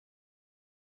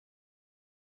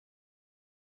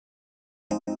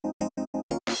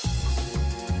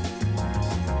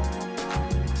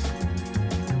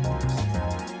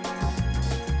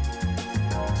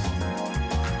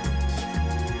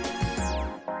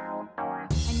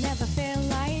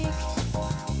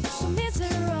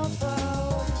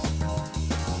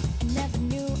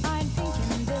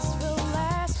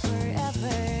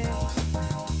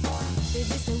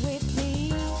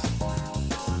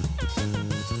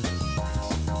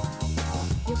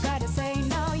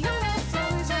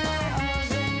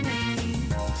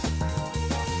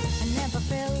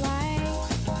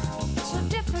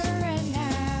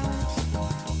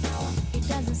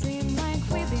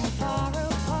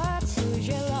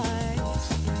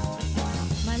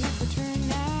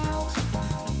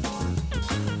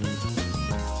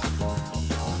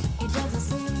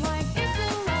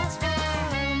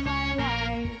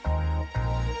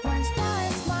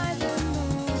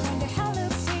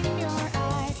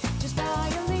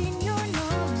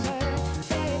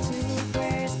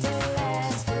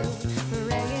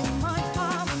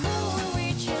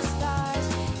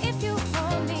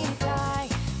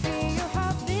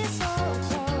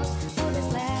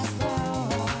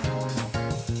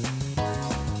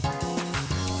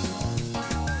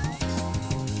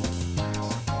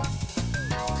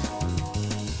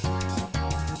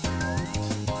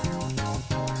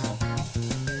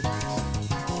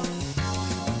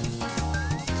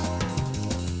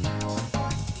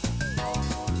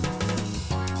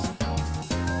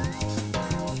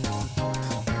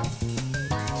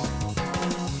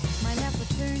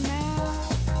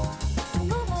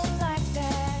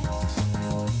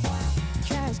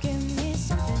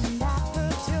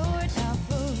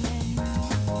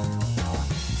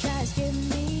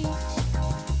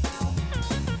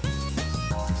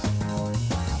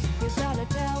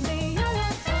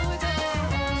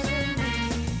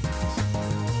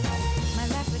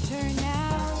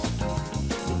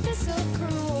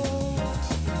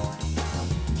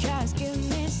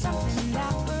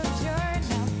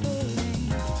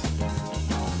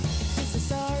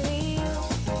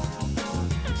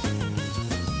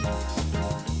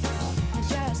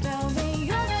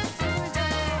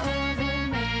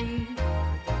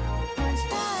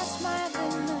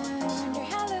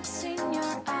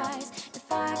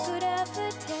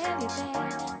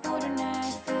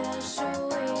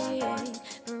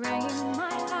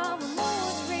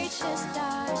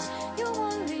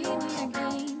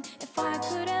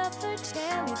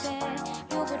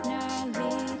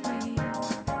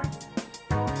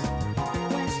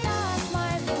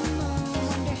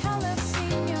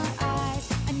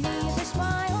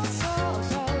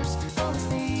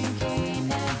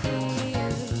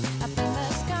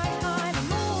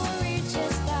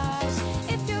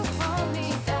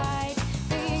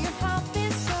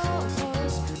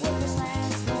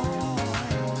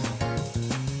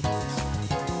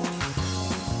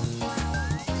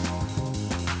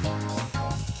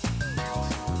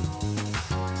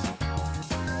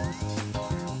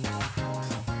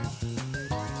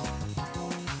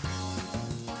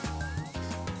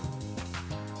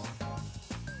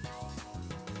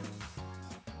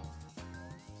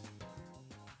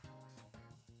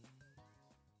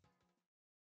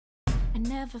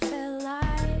never felt like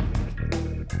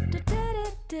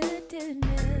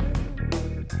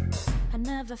I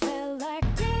never felt like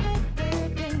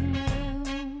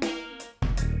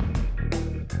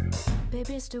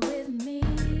baby, stay with me.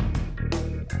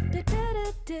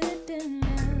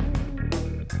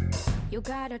 You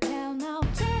gotta tell now.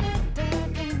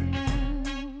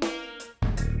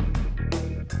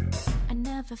 I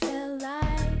never felt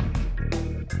like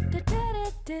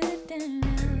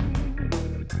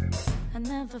I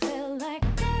never felt like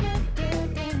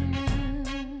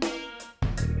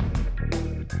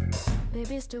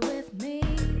baby, stay with me.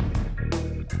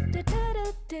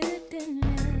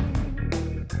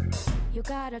 You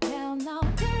gotta tell now.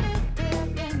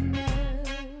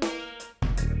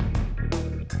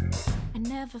 I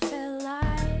never felt like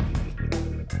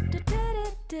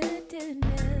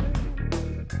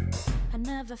I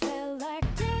never felt like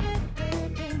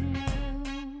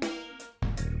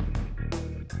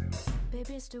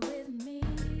baby, stay with me.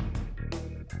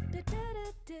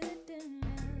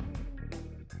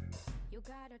 You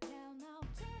gotta tell now.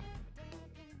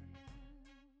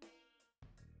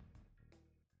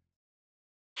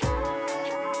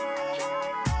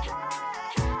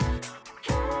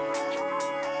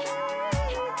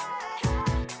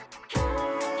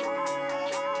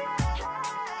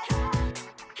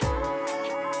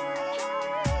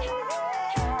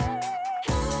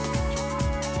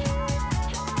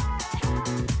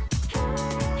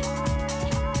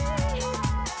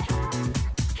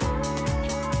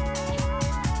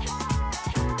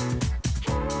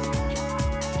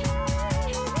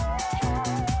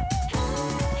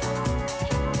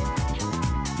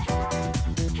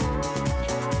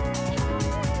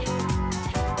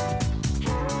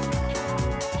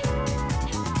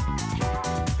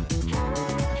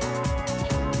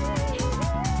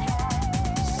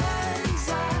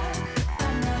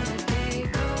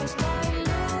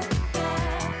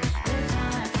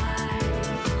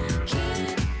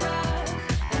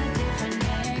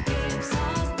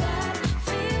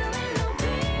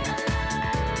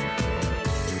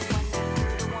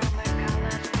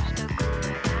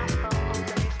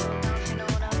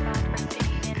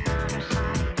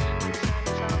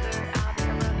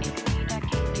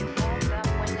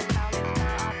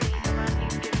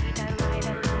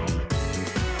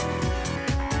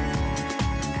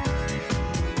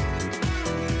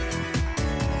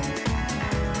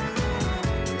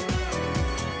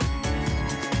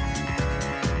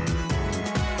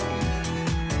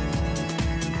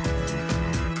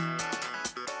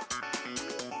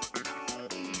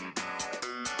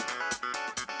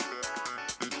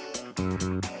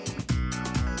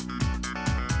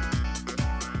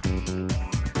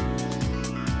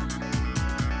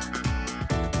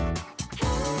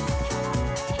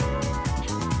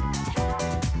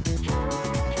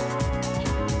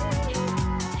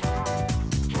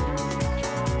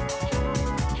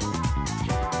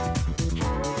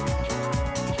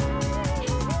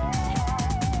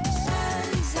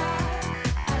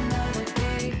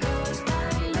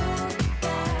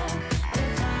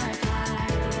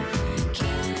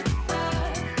 Keep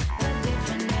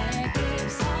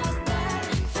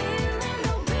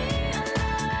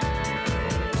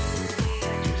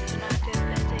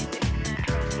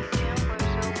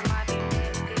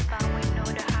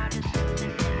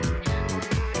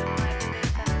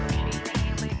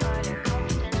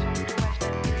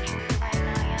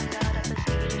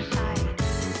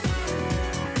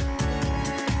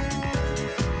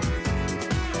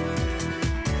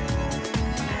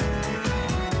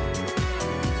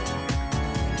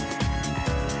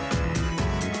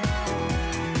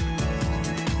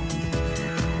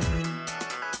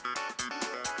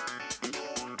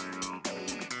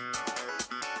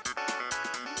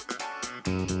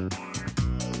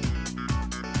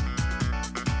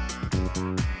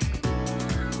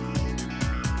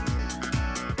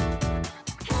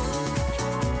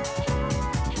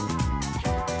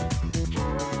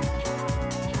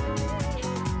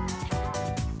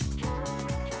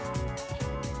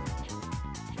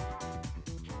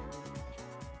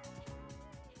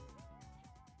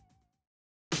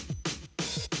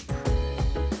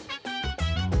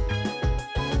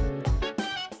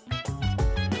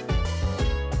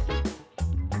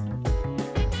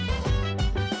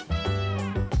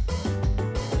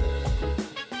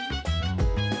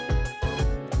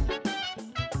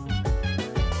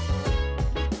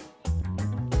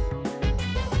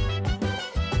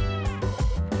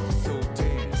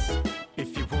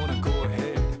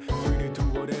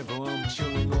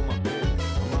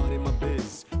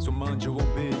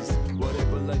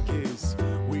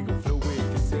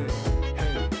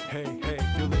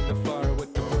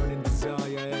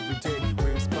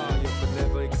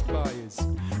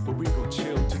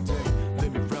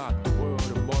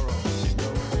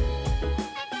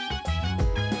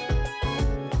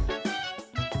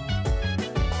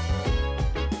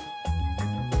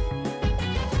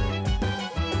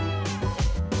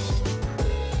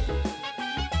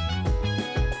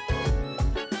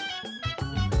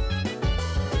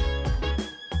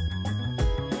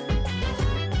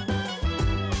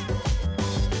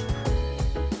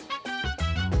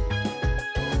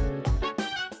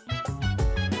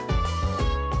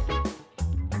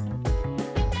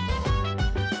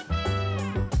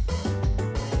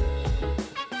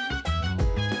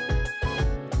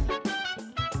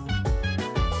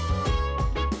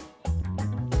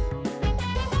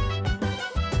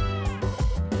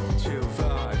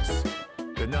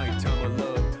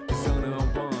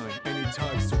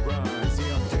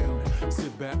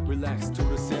relax to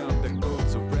the sound that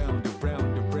goes around,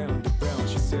 around, around, around.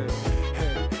 She said,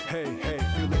 hey, hey, hey,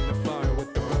 feeling the fire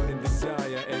with the burning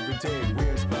desire. Every day we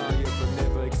inspire, but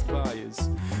never expires.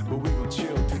 But we gon'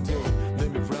 chill today, let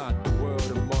me rock the world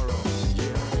tomorrow.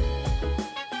 Yeah.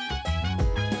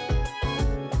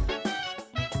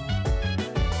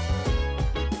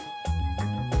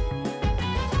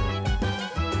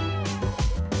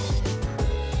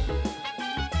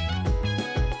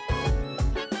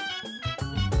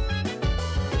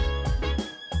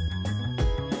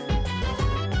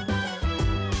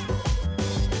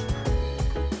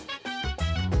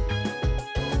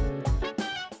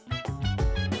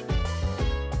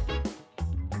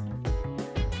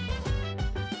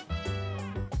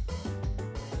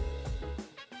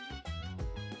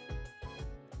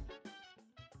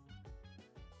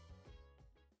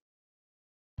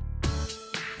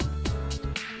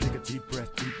 Deep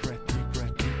breath, deep breath, deep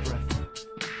breath, deep breath.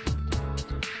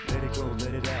 Let it go,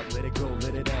 let it out, let it go,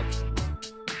 let it out.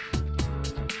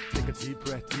 Take a deep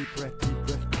breath, deep breath, deep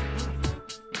breath.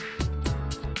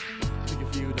 Till you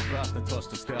feel the breath and touch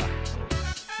the sky.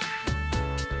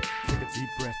 Take a deep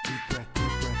breath, deep breath,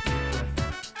 deep breath, deep breath.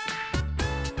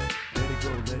 Let it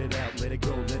go, let it out, let it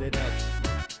go, let it out.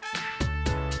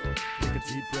 Take a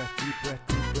deep breath, deep breath,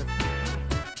 deep breath.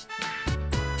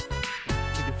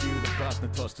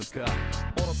 And touch the sky.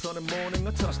 On a sunny morning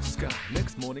I touched the sky.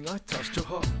 Next morning I touched your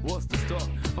heart. What's the start?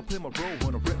 I play my role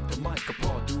when I rip the mic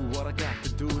apart. Do what I got to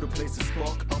do to place a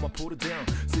spark. I'ma put it down,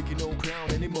 seeking no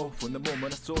crown anymore. From the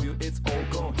moment I saw you it's all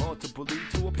gone. Hard to believe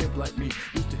to a pimp like me.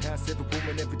 Used to have every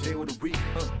woman every day of the week.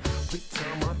 Quick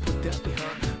time I put that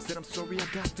behind. Said I'm sorry I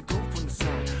got to go from the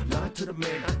side. Lied to the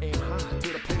man I aim high to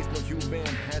the place no human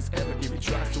has ever given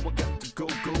try. So I got to go,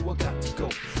 I got to go.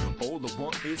 All I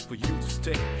want is for you to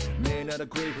stay. Man out of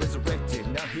grave resurrected,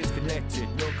 now he's connected.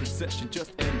 No concession,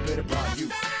 just embedded by you.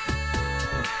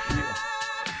 Yeah.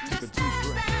 Take a deep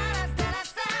breath.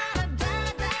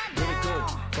 Let it go,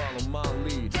 follow my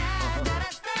lead.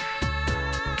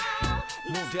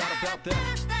 No doubt about that.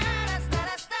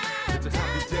 It's a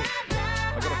happy day.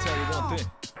 I gotta tell you one thing.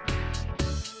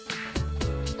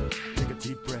 Take a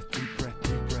deep breath, deep breath,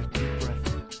 deep breath, deep breath.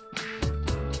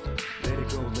 Let it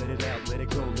go, let it out, let it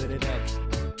go, let it out.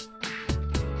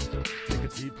 Take a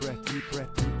deep breath, deep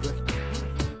breath, deep breath.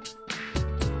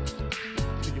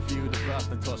 Till you feel the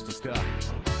breath and touch the sky.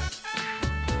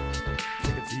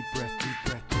 Take a deep breath, deep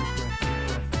breath, deep breath, deep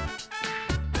breath.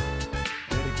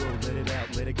 Let it go, let it out,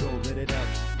 let it go, let it out.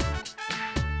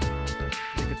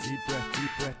 Take a deep breath,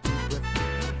 deep breath, deep breath.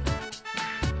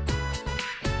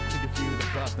 Till you feel the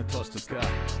breath and touch the sky.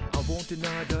 I won't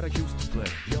deny that I used to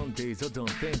play. Young days I've done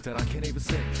things that I can't even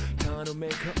say. Time to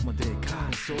make up my day.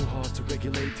 God, it's so hard to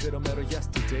regulate. Till I met her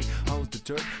yesterday. I was the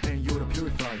dirt and you're the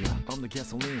purifier. I'm the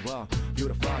gasoline while you're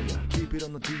the fire. Keep it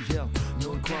on the DL,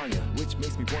 no inquire. Which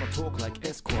makes me wanna talk like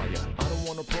Esquire. I don't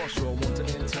want a Porsche, I want an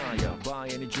entire. Buy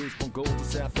any juice from gold to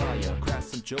sapphire. Crack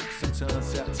some jokes and turn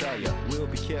satire. We'll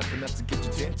be careful not to get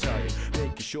you dead tired.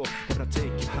 Making sure that I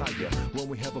take you higher. When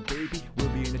we have a baby, we'll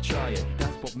be in a child.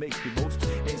 That's what makes me most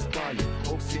inspired.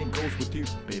 Hope seeing goes with you,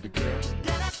 baby girl.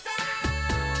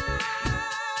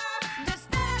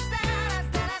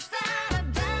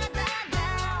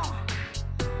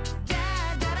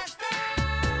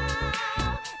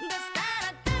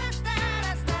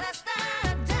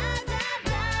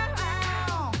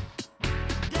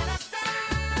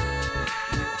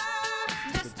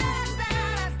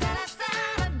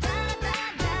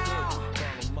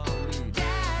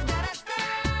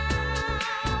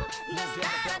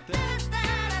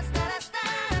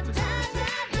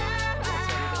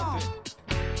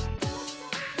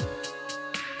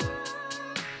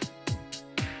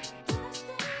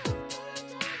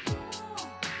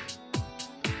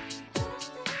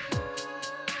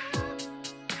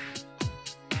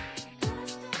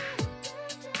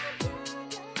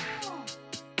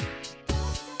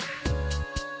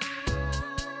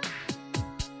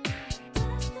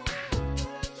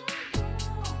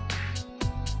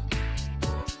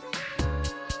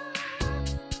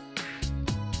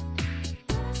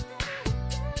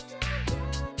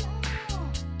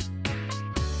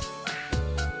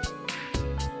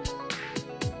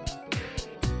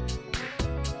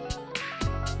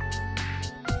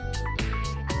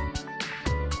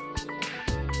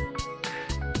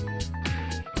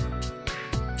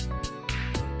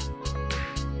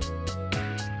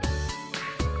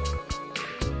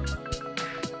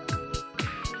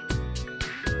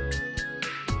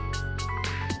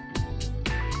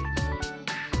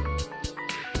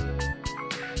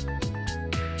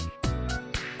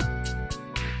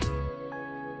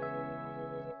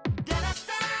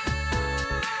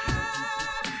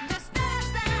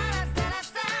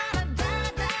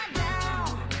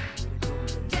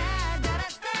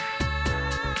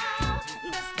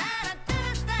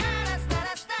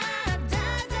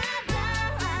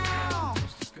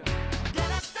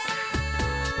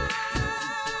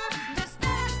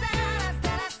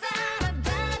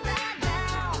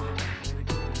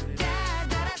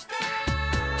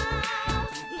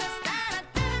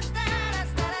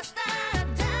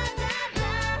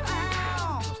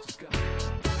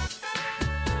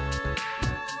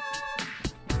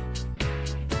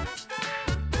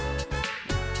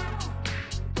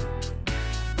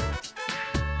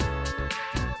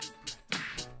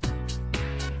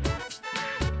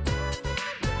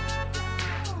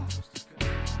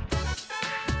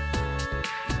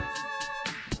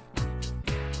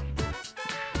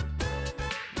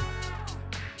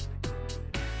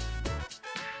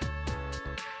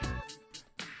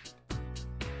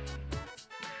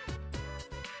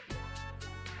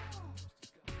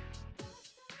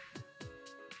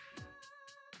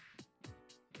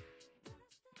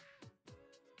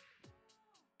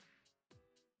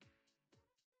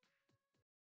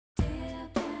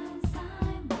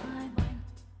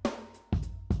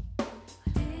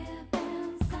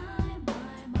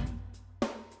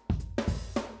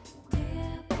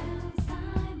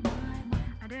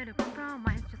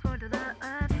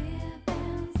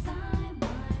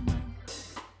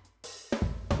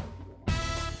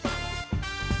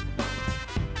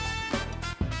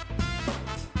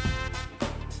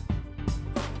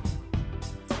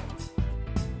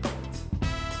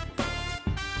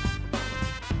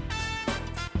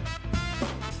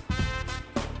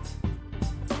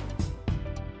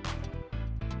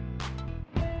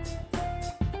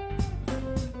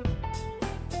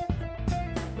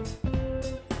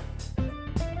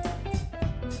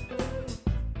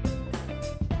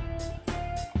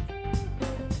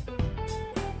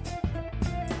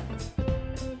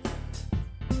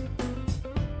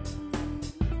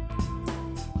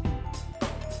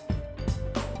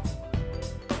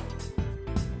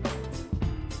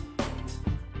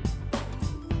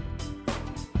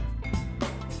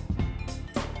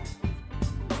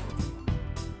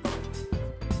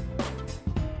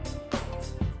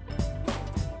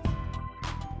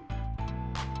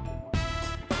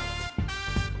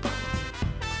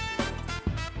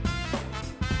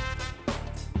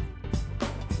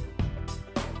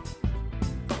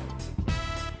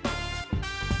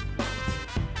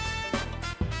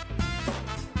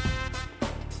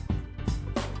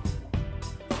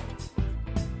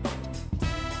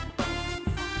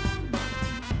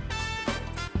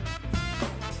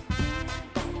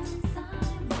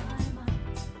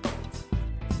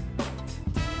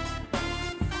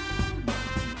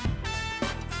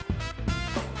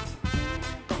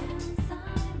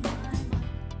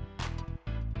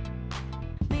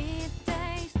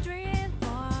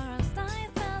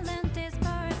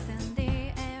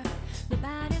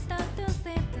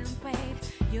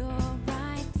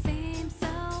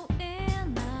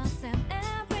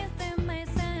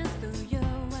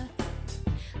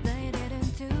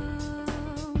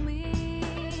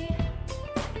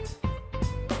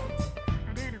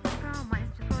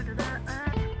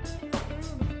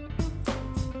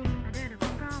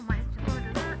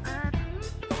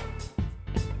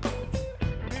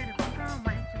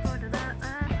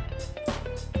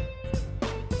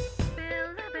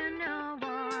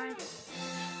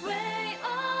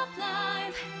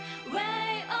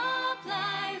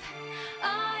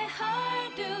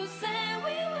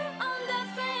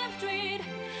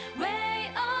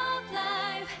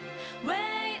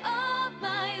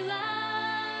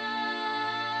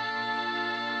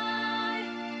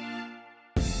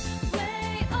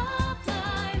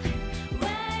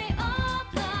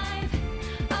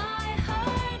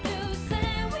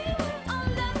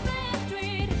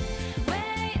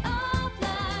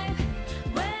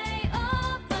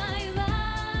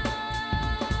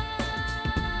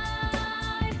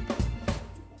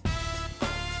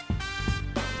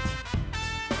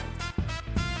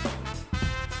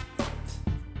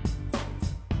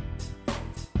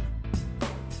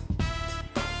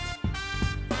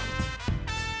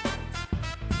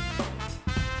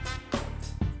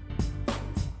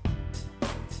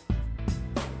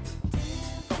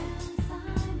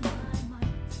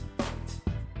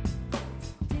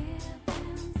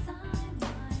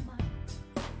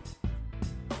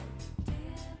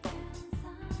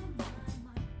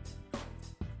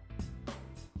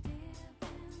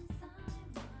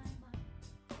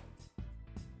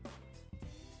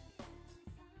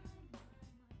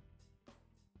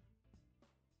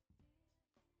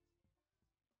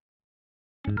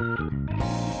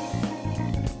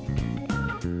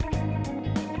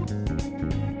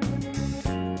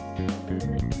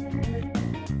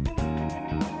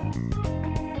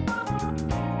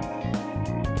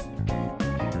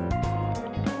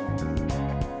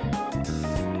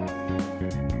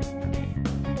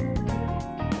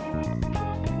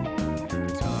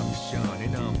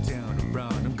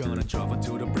 Drive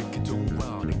until the break of dawn,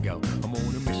 rounding out. I'm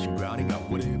on a mission, routing out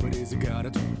whatever it is I gotta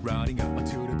do. Routing out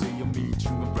until the day I meet you.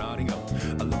 I'm routing out.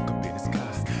 I look up in the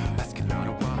skies, asking out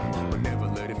a while, but never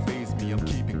let it faze me. I'm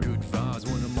keeping good vibes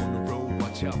when I'm on the road.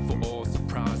 Watch out for all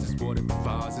surprises. What it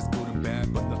provides is good and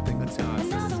bad, but nothing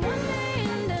entices. Another one day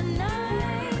in the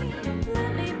night,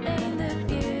 let me paint the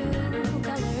view,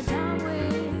 color down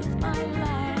with my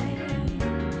light.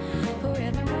 For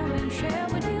every moment share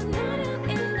with you, not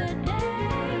in the day.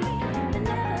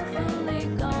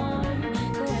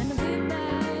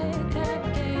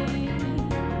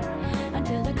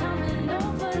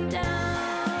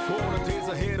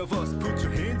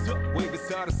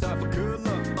 Side to side for good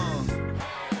luck,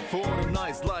 For the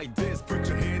nights like this, put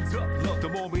your hands up. Love the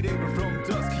moment even from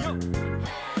dusk, yo.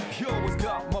 You always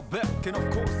got my back, and of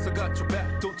course I got your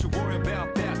back. Don't you worry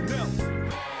about that now.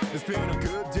 It's been a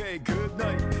good day, good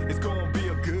night. It's gonna be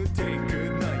a good day,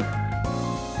 good night.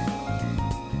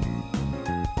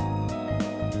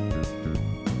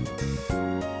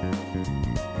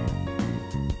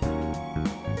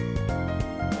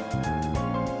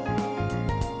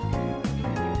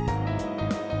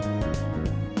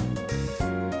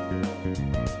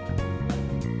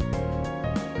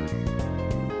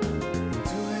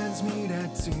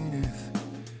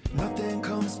 Nothing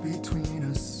comes between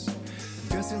us,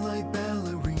 dancing like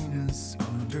ballerinas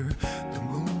under the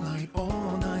moonlight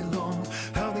all night long.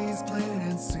 How these plain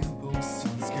and simple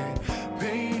scenes get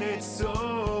painted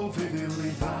so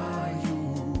vividly by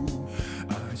you.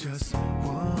 I just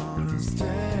wanna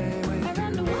stay with you.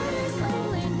 Around the world is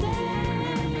only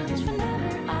dance,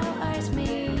 whenever our eyes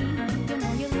meet. You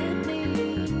know you leave me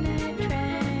in a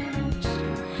trance.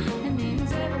 It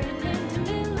means everything to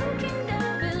me, looking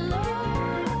down below.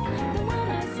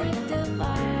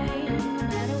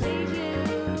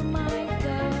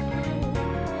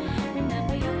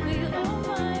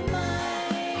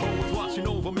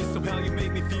 Somehow you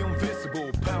make me feel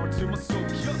invisible, power to my soul,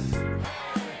 yeah.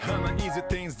 I'm not easy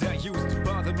things that used to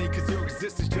bother me, cause your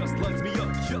existence just lights me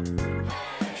up, yeah.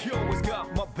 You always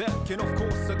got my back, and of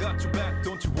course I got your back.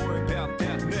 Don't you worry about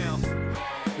that now.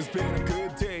 It's been a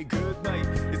good day, good night.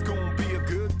 It's gonna be a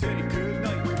good day, good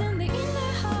night. Within the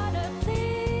inner heart I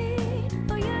plead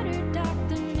for you to talk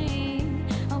to me.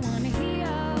 I wanna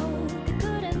hear the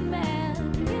good and bad,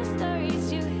 the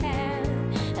stories you have.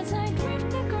 As I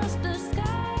drift across the sky,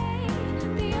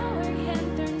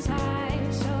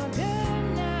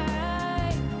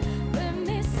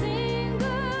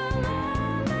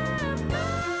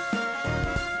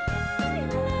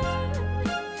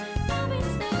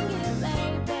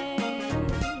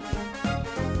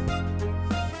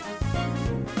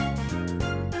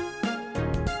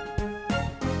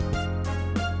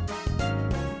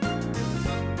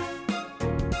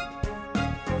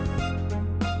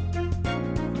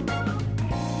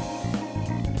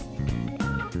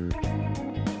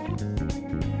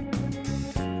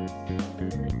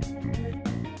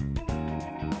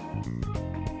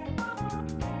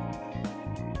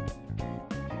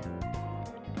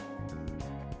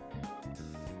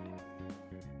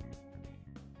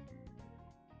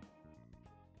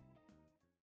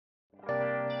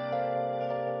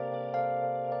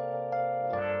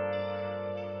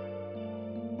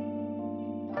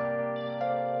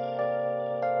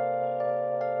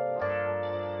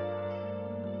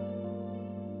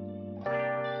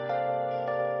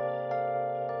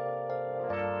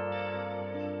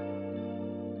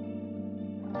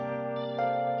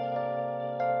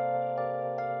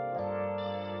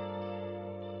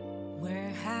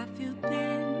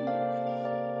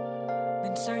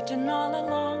 Searching all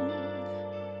along,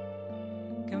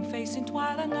 confessing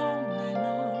while alone and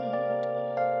on,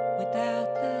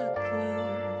 without a clue,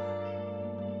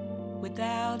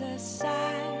 without a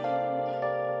sign,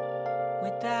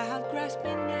 without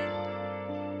grasping it.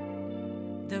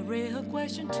 The real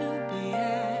question to be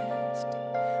asked: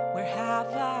 where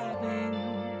have I been?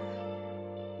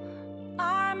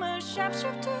 I'm a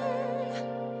sharpshooter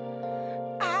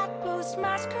at Post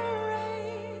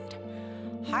Masquerade,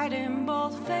 hiding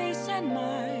both face and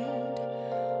mind,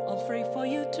 all free for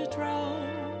you to draw.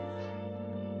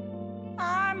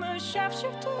 I'm a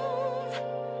sharpshooter,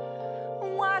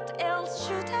 what else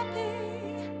should I be?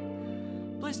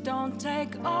 Please don't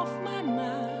take off my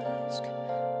mask,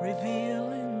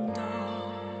 revealing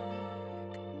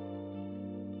dark.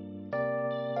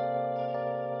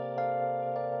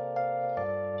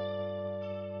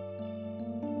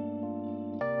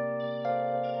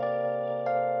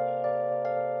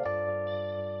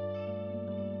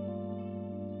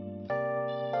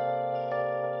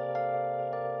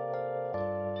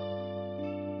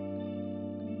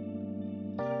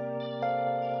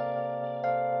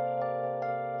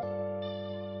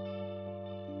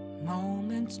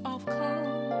 moments of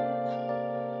calm,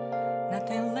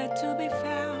 nothing left to be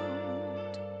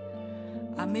found.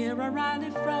 A mirror right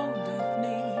in front of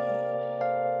me,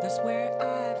 that's where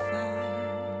I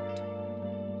find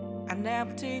an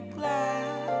empty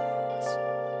glass,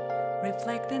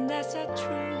 reflecting that's a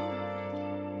truth.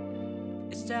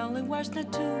 It's telling words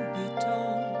not to be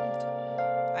told.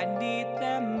 I need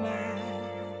the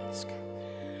mask.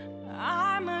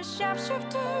 I'm a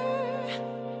shapeshifter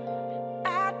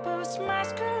at post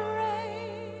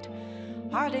masquerade,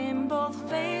 heart in both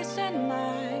face and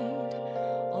mind,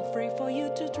 all free for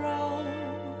you to draw.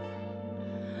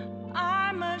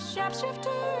 I'm a shapeshifter,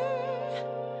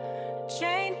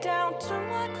 chained down to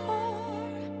my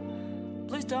core.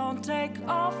 Please don't take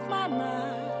off my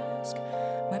mask,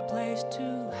 my place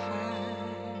to hide.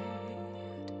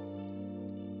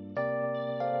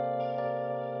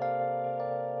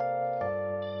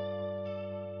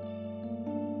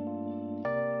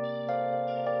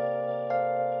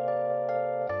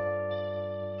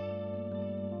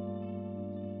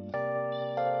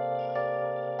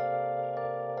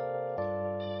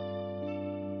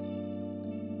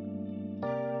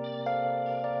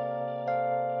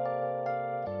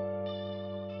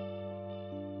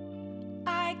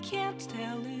 I can't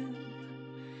tell you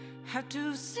how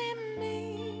to see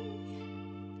me.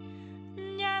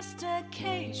 Just a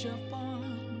cage of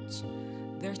bones,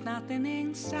 there's nothing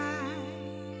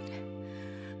inside.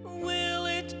 Will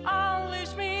it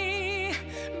always be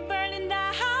burning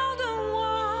down the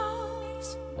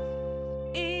walls?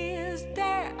 Is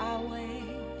there a way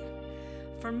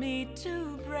for me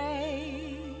to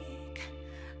break?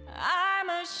 I'm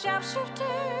a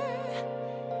shapeshifter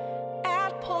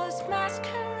at post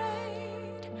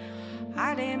masquerade,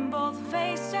 hiding both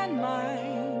face and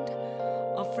mind,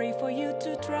 all free for you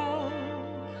to draw.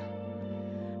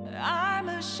 I'm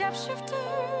a shapeshifter,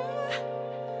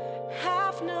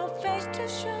 have no face to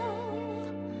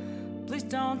show. Please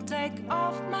don't take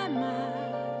off my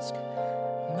mask,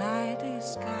 my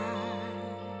disguise.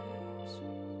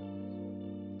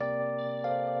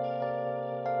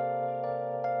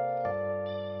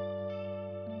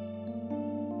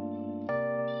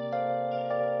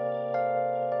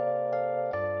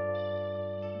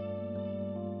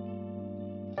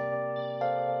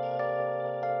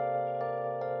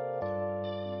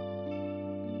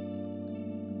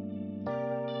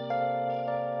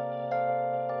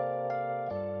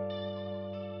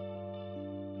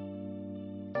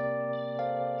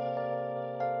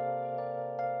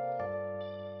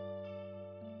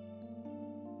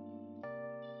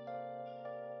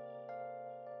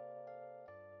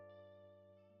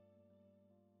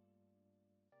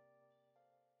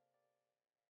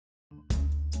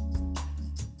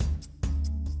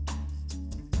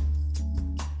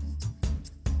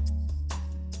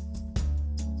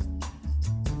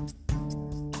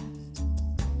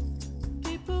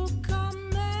 People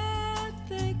come and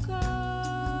they go.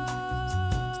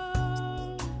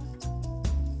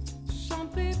 Some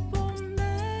people